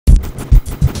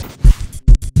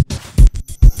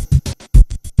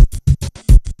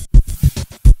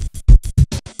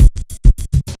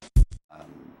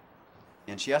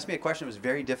she asked me a question that was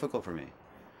very difficult for me,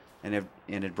 and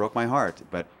it broke my heart.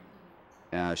 But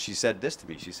she said this to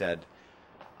me. She said,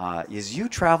 "Is you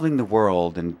traveling the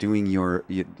world and doing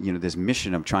this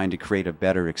mission of trying to create a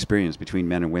better experience between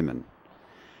men and women?"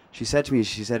 She said to me,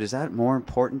 she said, "Is that more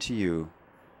important to you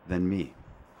than me?"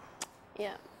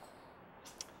 Yeah.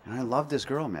 And I love this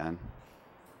girl, man.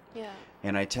 Yeah.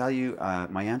 And I tell you,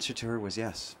 my answer to her was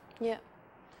yes. Yeah.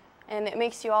 And it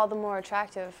makes you all the more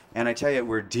attractive. And I tell you,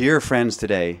 we're dear friends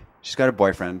today. She's got a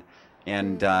boyfriend,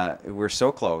 and we're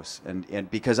so close.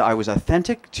 And because I was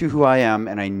authentic to who I am,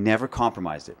 and I never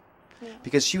compromised it. Yeah.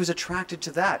 Because she was attracted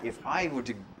to that. If I were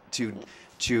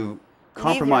to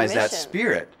compromise that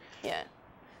spirit, yeah.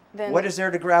 Then what is there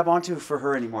to grab onto for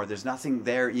her anymore? There's nothing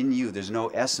there in you. There's no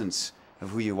essence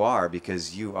of who you are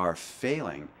because you are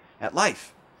failing at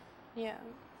life. Yeah.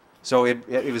 So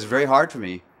it was very hard for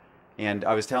me. And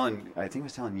I think I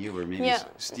was telling you or maybe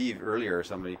Steve earlier or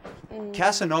somebody,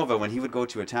 Casanova, when he would go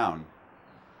to a town,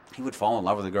 he would fall in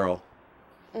love with a girl,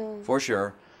 for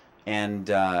sure.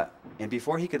 And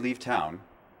before he could leave town,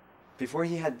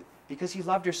 because he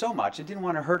loved her so much and didn't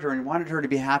want to hurt her and wanted her to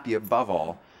be happy above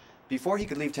all, before he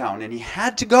could leave town, and he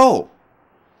had to go,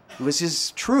 it was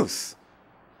his truth.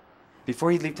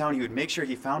 Before he'd leave town, he would make sure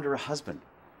he found her a husband,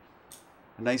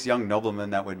 a nice young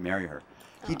nobleman that would marry her.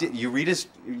 He did. You read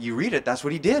it. That's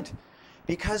what he did,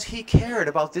 because he cared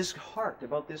about this heart,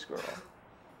 about this girl.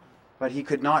 But he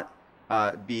could not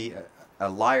be a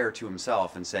liar to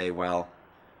himself and say, "Well,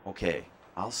 okay,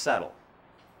 I'll settle.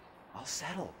 I'll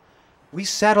settle." We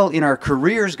settle in our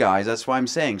careers, guys. That's why I'm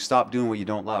saying stop doing what you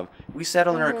don't love. We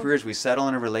settle in our careers. We settle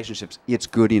in our relationships. It's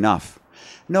good enough.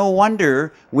 No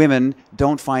wonder women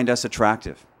don't find us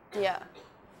attractive. Yeah.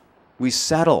 We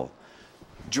settle.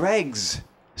 Dregs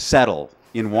settle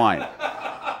in wine.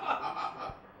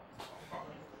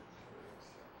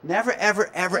 Never, ever,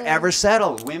 ever, ever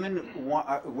settle. Women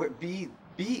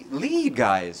lead,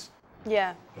 guys.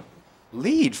 Yeah.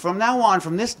 Lead. From now on,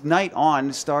 from this night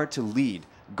on, start to lead.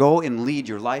 Go and lead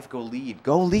your life. Go lead.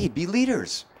 Go lead. Be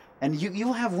leaders. And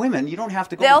you'll have women. You don't have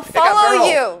to go They'll pick up follow girl.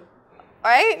 you,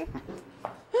 right?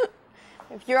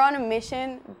 If you're on a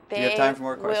mission, they Do you have time for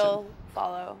more questions? will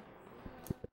follow.